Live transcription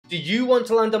Do you want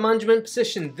to land a management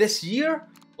position this year?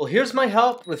 Well, here's my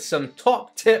help with some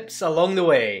top tips along the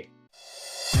way.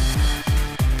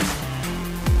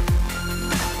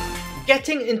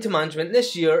 Getting into management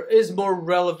this year is more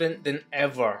relevant than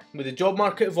ever. With the job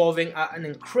market evolving at an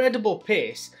incredible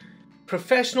pace,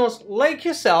 professionals like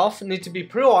yourself need to be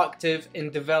proactive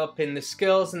in developing the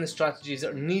skills and the strategies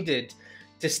that are needed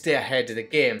to stay ahead of the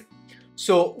game.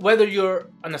 So whether you're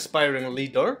an aspiring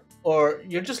leader or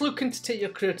you're just looking to take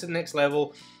your career to the next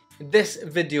level, this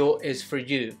video is for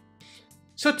you.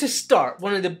 So to start,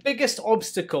 one of the biggest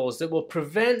obstacles that will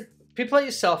prevent people like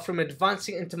yourself from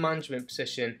advancing into management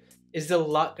position is the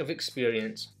lack of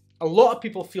experience. A lot of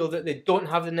people feel that they don't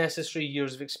have the necessary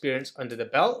years of experience under the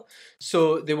belt,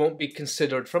 so they won't be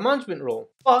considered for a management role.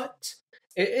 But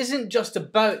it isn't just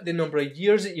about the number of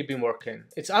years that you've been working.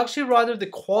 It's actually rather the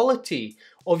quality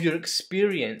of your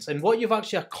experience and what you've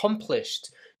actually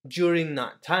accomplished during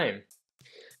that time.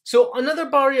 So another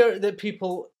barrier that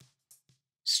people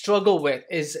struggle with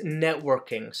is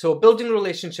networking. So building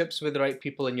relationships with the right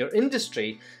people in your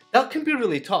industry, that can be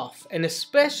really tough, and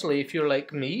especially if you're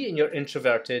like me and you're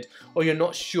introverted or you're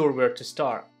not sure where to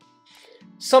start.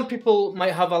 Some people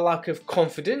might have a lack of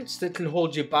confidence that can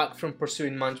hold you back from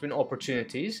pursuing management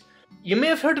opportunities. You may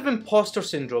have heard of imposter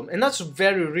syndrome, and that's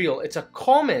very real. It's a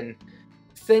common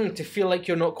thing to feel like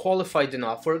you're not qualified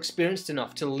enough or experienced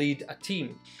enough to lead a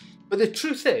team. But the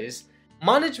truth is,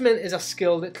 management is a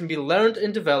skill that can be learned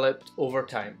and developed over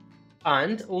time.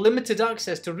 And limited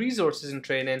access to resources and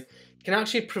training can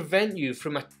actually prevent you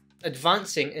from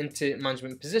advancing into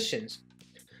management positions.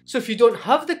 So if you don't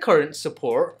have the current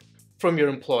support from your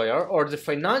employer or the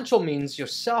financial means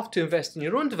yourself to invest in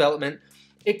your own development,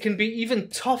 it can be even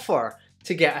tougher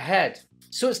to get ahead.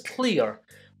 So it's clear,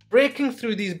 breaking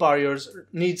through these barriers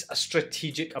needs a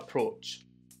strategic approach.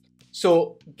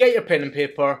 So get your pen and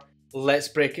paper, let's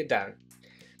break it down.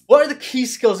 What are the key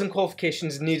skills and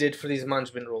qualifications needed for these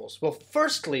management roles? Well,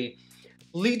 firstly,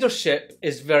 leadership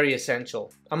is very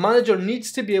essential. A manager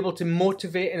needs to be able to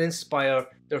motivate and inspire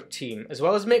their team, as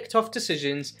well as make tough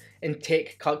decisions and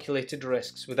take calculated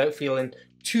risks without feeling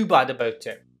too bad about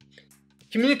it.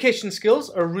 Communication skills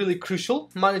are really crucial.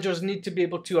 Managers need to be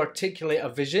able to articulate a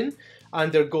vision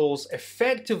and their goals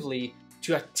effectively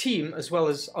to a team as well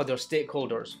as other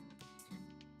stakeholders.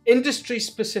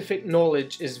 Industry-specific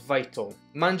knowledge is vital.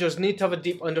 Managers need to have a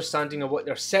deep understanding of what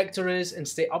their sector is and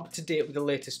stay up to date with the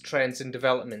latest trends and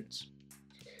developments.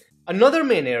 Another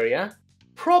main area,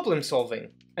 problem solving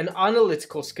and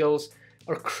analytical skills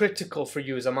are critical for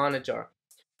you as a manager.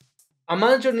 A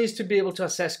manager needs to be able to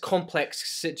assess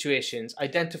complex situations,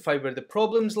 identify where the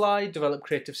problems lie, develop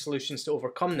creative solutions to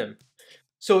overcome them.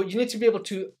 So you need to be able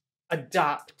to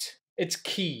adapt. It's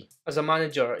key. As a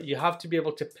manager, you have to be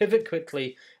able to pivot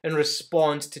quickly and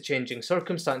respond to changing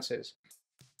circumstances.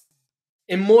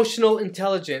 Emotional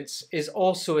intelligence is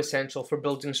also essential for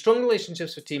building strong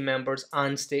relationships with team members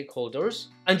and stakeholders,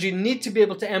 and you need to be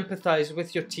able to empathize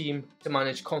with your team to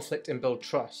manage conflict and build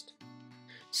trust.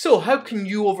 So how can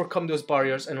you overcome those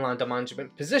barriers and land a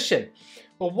management position?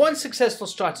 Well, one successful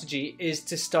strategy is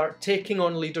to start taking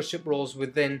on leadership roles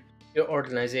within your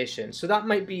organization. So that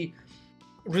might be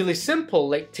really simple,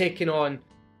 like taking on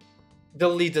the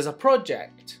lead as a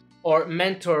project or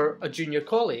mentor a junior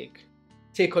colleague.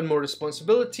 Take on more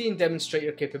responsibility and demonstrate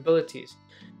your capabilities.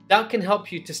 That can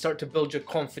help you to start to build your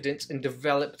confidence and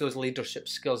develop those leadership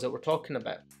skills that we're talking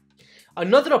about.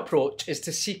 Another approach is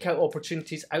to seek out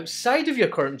opportunities outside of your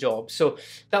current job. So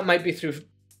that might be through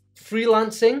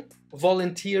freelancing,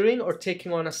 volunteering, or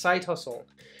taking on a side hustle.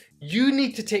 You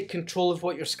need to take control of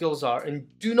what your skills are and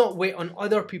do not wait on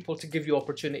other people to give you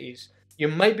opportunities. You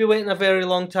might be waiting a very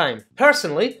long time.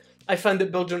 Personally, I found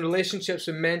that building relationships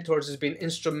with mentors has been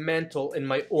instrumental in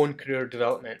my own career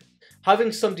development.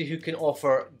 Having somebody who can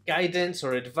offer guidance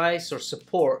or advice or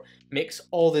support makes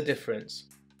all the difference.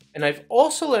 And I've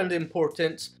also learned the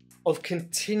importance of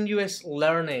continuous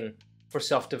learning for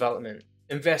self-development.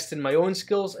 Invest in my own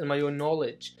skills and my own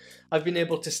knowledge. I've been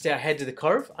able to stay ahead of the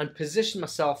curve and position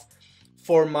myself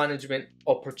for management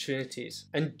opportunities.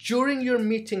 And during your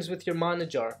meetings with your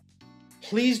manager,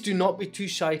 please do not be too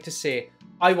shy to say,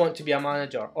 I want to be a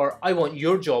manager, or I want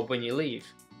your job when you leave.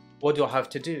 What do I have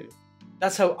to do?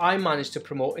 That's how I managed to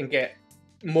promote and get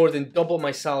more than double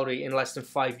my salary in less than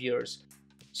 5 years.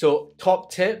 So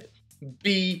top tip,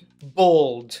 be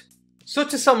bold. So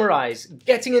to summarize,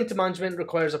 getting into management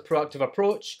requires a proactive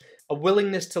approach, a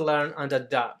willingness to learn and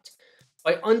adapt.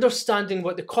 By understanding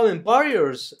what the common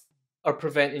barriers are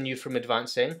preventing you from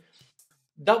advancing,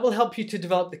 that will help you to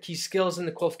develop the key skills and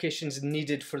the qualifications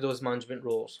needed for those management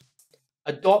roles.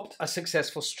 Adopt a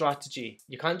successful strategy.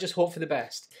 You can't just hope for the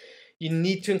best. You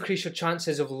need to increase your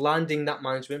chances of landing that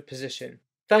management position.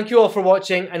 Thank you all for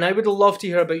watching, and I would love to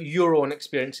hear about your own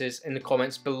experiences in the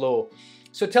comments below.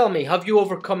 So tell me, have you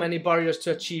overcome any barriers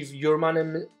to achieve your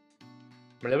management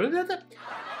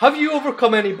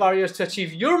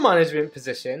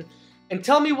position? And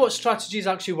tell me what strategies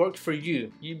actually worked for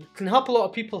you. You can help a lot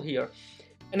of people here.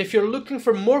 And if you're looking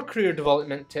for more career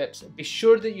development tips, be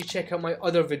sure that you check out my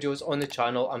other videos on the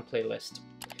channel and playlist.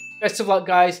 Best of luck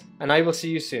guys, and I will see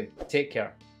you soon. Take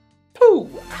care. Pooh!